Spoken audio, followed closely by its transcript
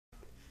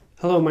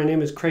Hello, my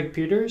name is Craig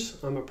Peters.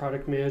 I'm a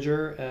product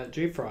manager at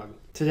JFrog.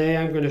 Today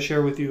I'm going to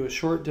share with you a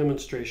short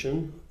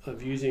demonstration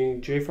of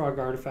using JFrog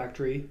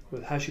Artifactory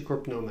with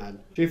HashiCorp Nomad.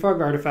 JFrog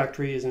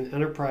Artifactory is an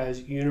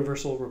enterprise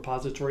universal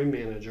repository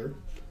manager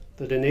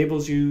that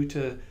enables you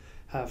to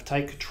have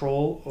tight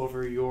control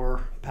over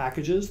your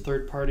packages,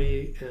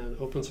 third-party and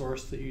open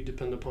source that you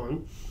depend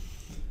upon.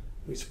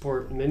 We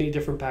support many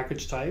different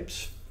package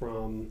types,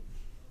 from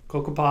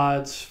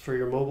CocoaPods for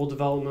your mobile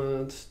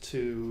development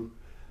to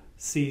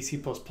C, C++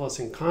 and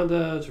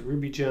Conda, to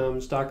Ruby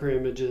gems, Docker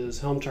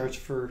images, Helm charts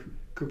for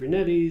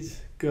Kubernetes,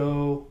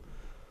 Go,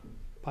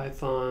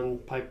 Python,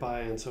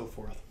 PyPy, and so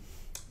forth.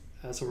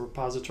 As a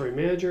repository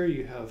manager,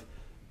 you have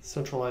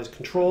centralized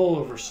control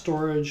over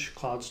storage,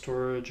 cloud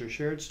storage, or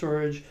shared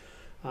storage,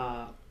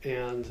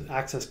 and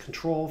access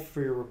control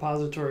for your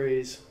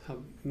repositories.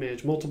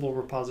 Manage multiple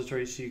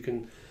repositories so you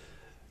can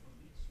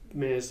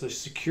manage the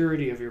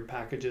security of your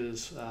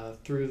packages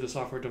through the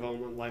software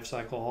development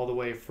lifecycle, all the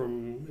way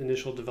from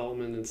initial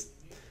development and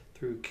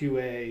through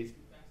QA,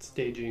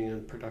 staging,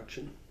 and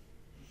production.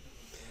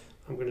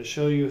 I'm going to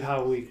show you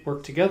how we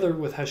work together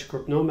with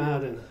HashiCorp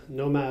Nomad, and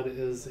Nomad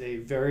is a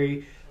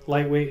very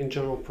lightweight and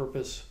general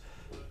purpose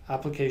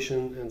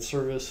application and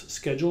service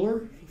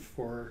scheduler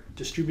for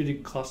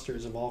distributed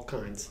clusters of all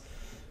kinds.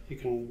 You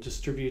can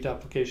distribute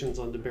applications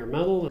onto bare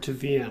metal to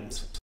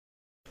VMs.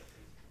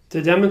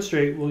 To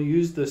demonstrate, we'll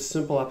use this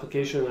simple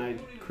application I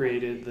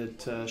created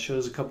that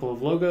shows a couple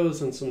of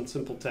logos and some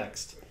simple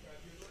text.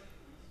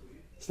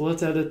 So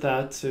let's edit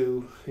that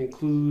to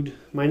include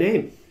my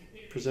name,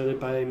 presented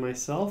by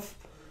myself.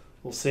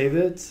 We'll save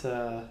it,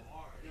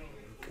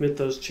 commit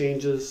those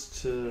changes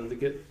to the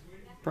Git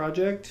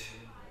project,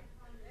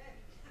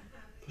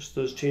 push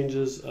those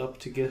changes up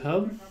to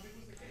GitHub.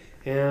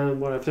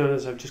 And what I've done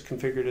is I've just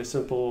configured a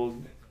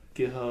simple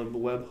GitHub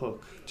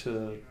webhook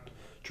to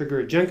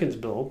trigger a Jenkins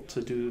build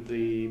to do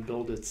the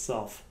build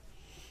itself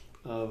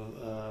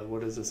of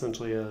what is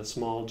essentially a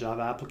small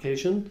Java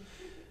application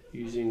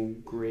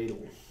using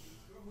Gradle.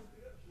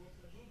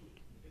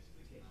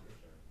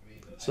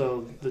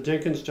 So the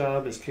Jenkins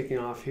job is kicking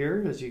off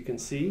here, as you can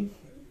see.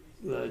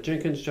 The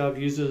Jenkins job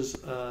uses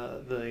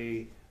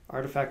the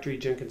Artifactory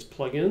Jenkins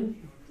plugin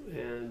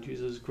and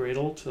uses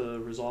Gradle to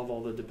resolve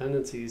all the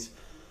dependencies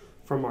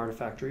from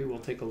Artifactory. We'll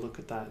take a look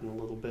at that in a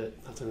little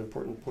bit. That's an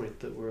important point,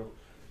 that we'll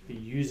be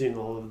using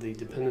all of the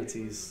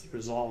dependencies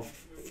resolved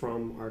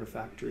from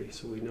Artifactory,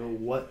 so we know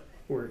what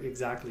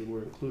exactly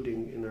we're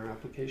including in our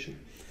application.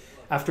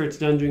 After it's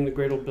done doing the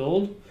Gradle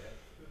build,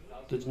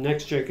 the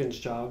next Jenkins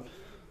job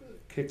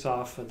kicks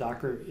off a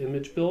Docker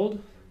image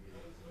build,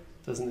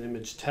 does an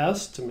image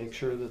test to make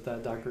sure that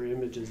that Docker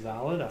image is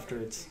valid. After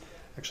it's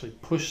actually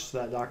pushed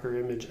that Docker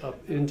image up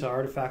into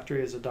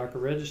Artifactory as a Docker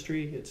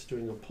registry, it's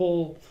doing a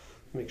pull,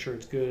 make sure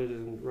it's good,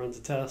 and runs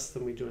a test.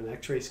 Then we do an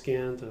X-ray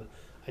scan to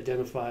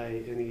identify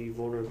any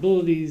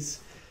vulnerabilities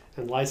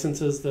and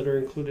licenses that are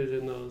included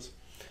in those.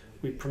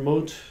 We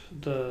promote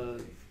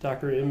the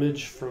Docker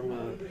image from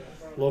a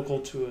local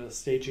to a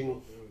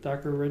staging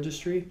Docker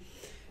registry,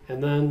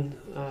 and then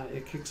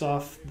it kicks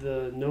off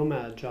the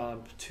Nomad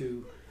job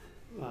to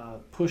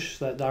push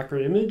that Docker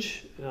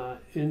image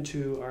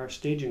into our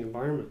staging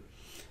environment.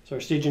 So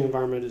our staging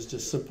environment is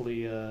just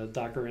simply a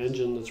Docker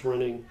engine that's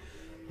running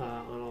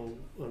on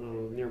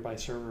a nearby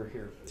server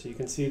here. So you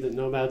can see that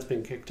Nomad's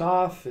been kicked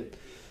off. It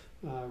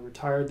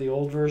retired the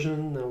old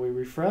version. Now we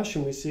refresh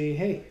and we see,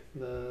 hey,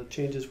 the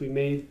changes we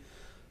made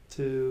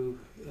to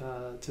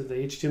the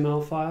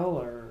HTML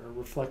file are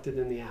reflected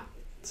in the app.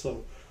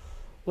 So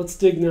let's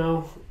dig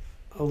now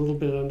a little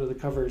bit under the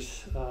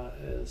covers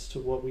as to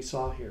what we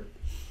saw here.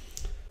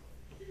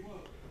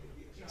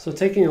 So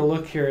taking a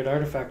look here at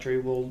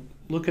Artifactory, we'll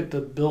look at the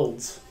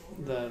builds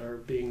that are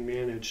being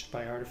managed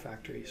by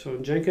Artifactory. So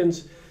in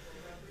Jenkins,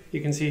 you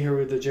can see here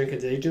with the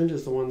Jenkins agent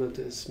is the one that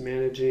is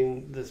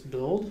managing this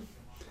build.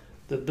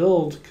 The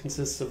build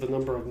consists of a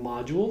number of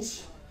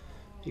modules.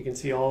 You can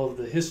see all of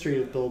the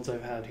history of builds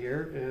I've had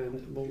here,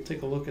 and we'll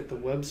take a look at the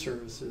web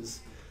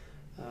services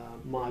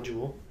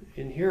module.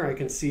 In here I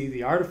can see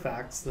the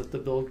artifacts that the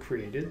build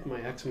created, my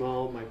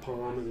XML, my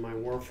POM, and my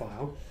WAR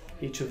file.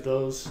 Each of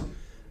those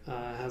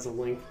has a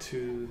link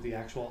to the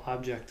actual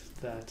object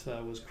that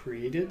was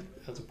created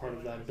as a part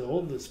of that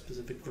build, the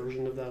specific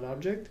version of that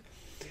object.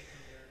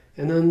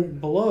 And then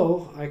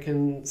below I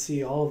can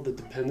see all of the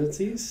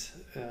dependencies.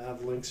 I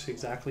have links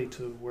exactly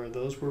to where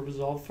those were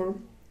resolved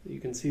from.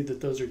 You can see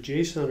that those are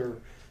JSON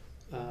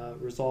or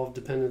resolved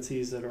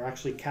dependencies that are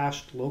actually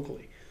cached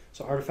locally.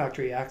 So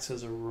Artifactory acts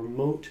as a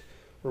remote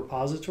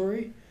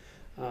repository,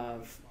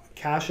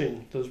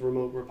 caching those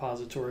remote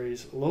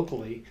repositories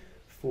locally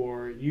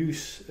for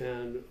use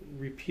and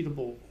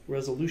repeatable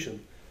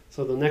resolution.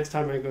 So the next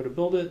time I go to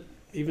build it,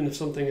 even if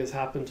something has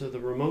happened to the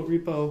remote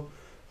repo,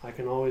 I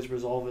can always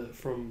resolve it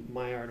from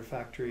my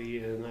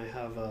Artifactory, and I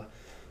have a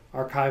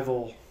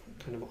archival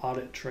kind of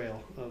audit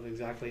trail of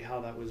exactly how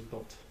that was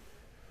built.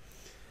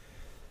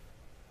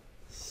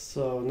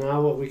 So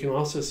now what we can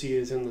also see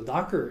is in the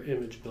Docker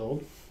image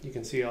build, you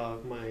can see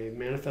my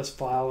manifest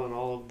file and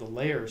all of the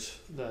layers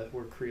that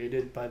were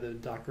created by the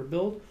Docker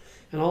build,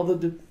 and all the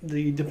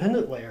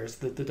dependent layers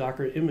that the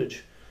Docker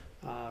image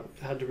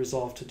had to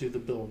resolve to do the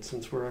build,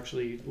 since we're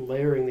actually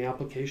layering the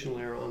application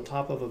layer on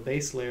top of a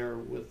base layer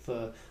with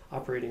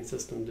operating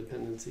system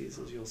dependencies,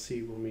 as you'll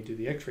see when we do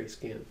the X-ray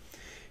scan.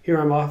 Here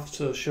I'm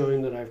also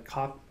showing that I've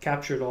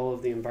captured all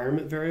of the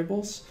environment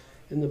variables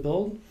in the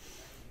build.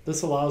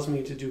 This allows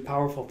me to do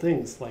powerful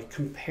things like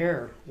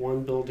compare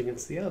one build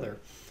against the other.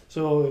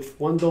 So if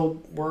one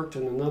build worked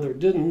and another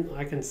didn't,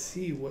 I can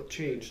see what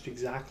changed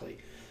exactly.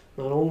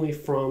 Not only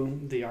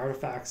from the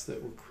artifacts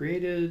that were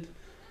created,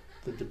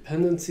 the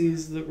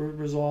dependencies that were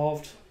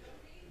resolved,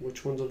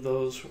 which ones of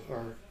those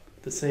are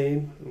the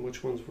same and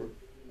which ones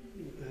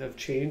have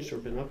changed or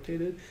been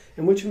updated,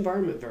 and which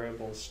environment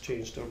variables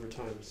changed over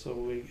time.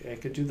 So I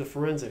could do the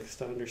forensics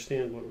to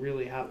understand what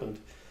really happened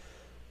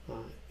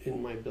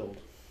in my build.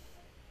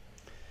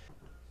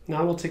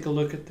 Now we'll take a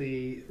look at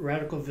the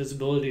radical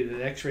visibility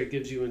that X-ray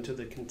gives you into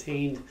the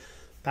contained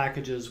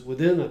packages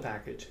within a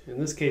package. In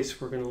this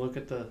case, we're going to look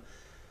at the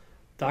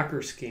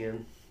Docker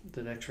scan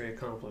that X-ray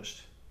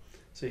accomplished.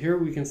 So here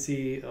we can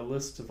see a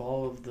list of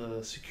all of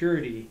the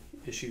security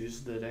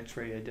issues that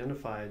X-ray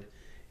identified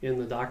in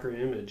the Docker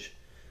image.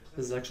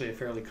 This is actually a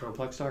fairly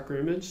complex Docker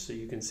image, so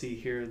you can see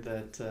here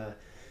that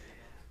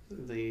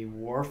the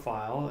WAR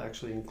file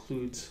actually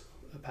includes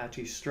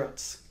Apache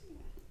struts.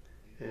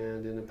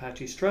 And in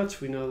Apache struts,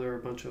 we know there are a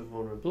bunch of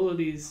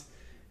vulnerabilities.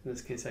 In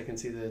this case, I can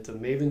see that it's a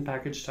Maven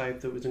package type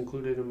that was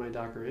included in my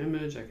Docker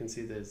image. I can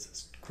see that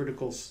it's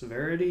critical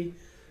severity.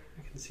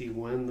 I can see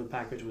when the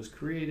package was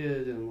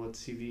created and what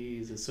CV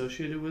is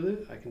associated with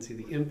it. I can see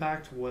the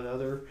impact, what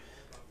other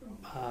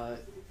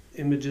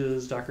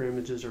images, Docker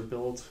images or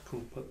builds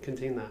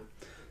contain that.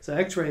 So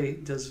X-ray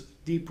does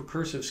deep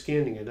recursive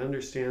scanning. It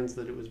understands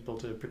that it was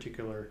built in a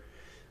particular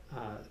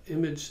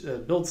image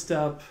build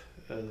step,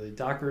 the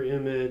Docker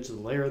image, the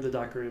layer of the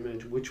Docker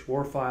image, which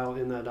WAR file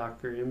in that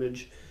Docker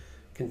image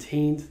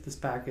contained this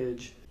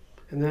package,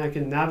 and then I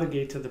can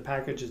navigate to the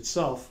package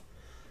itself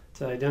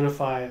to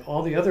identify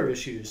all the other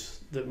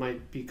issues that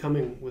might be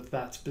coming with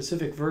that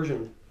specific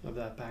version of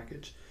that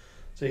package.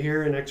 So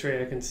here in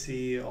X-ray I can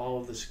see all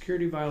of the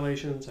security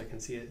violations. I can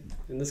see it,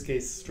 in this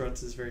case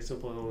struts is very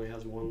simple, it only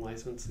has one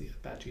license, the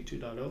Apache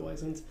 2.0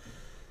 license.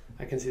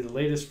 I can see the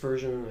latest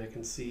version and I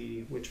can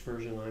see which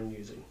version I'm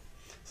using.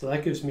 So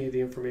that gives me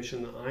the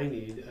information that I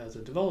need as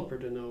a developer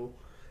to know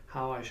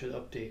how I should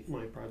update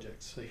my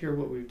projects. So here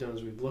what we've done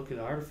is we've looked at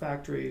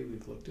Artifactory,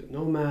 we've looked at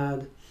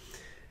Nomad,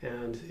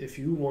 and if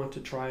you want to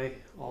try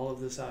all of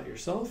this out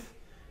yourself,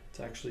 it's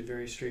actually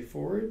very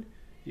straightforward.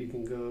 You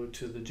can go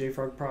to the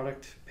JFrog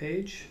product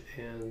page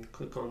and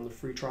click on the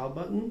free trial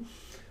button.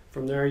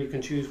 From there you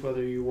can choose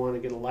whether you want to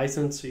get a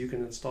license so you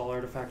can install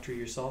Artifactory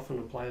yourself and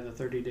apply the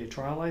 30-day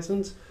trial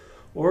license,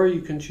 or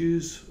you can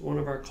choose one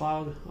of our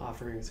cloud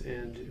offerings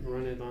and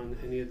run it on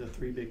any of the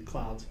 3 big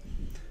clouds.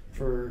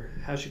 For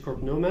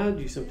HashiCorp Nomad,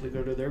 you simply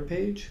go to their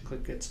page,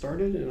 click Get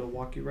Started, and it'll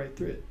walk you right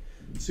through it.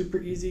 Super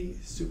easy,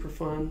 super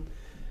fun.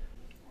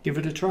 Give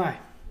it a try.